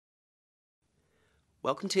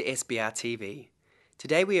Welcome to SBR TV.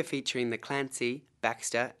 Today we are featuring the Clancy,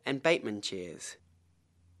 Baxter and Bateman chairs.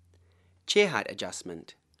 Chair height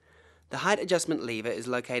adjustment. The height adjustment lever is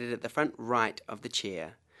located at the front right of the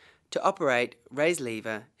chair. To operate, raise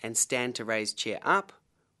lever and stand to raise chair up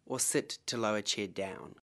or sit to lower chair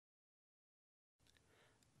down.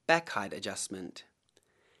 Back height adjustment.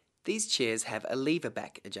 These chairs have a lever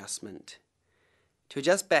back adjustment. To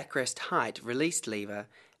adjust backrest height, release lever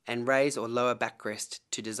and raise or lower backrest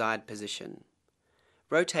to desired position.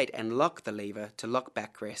 Rotate and lock the lever to lock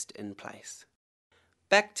backrest in place.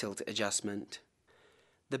 Back tilt adjustment.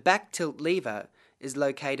 The back tilt lever is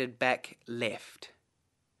located back left.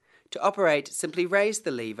 To operate, simply raise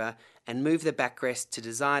the lever and move the backrest to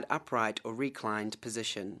desired upright or reclined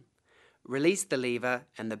position. Release the lever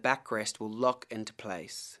and the backrest will lock into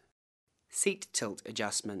place. Seat tilt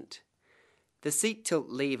adjustment. The seat tilt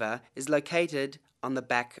lever is located on the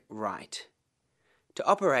back right. To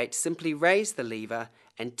operate, simply raise the lever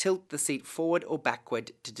and tilt the seat forward or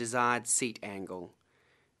backward to desired seat angle.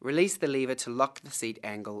 Release the lever to lock the seat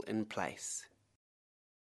angle in place.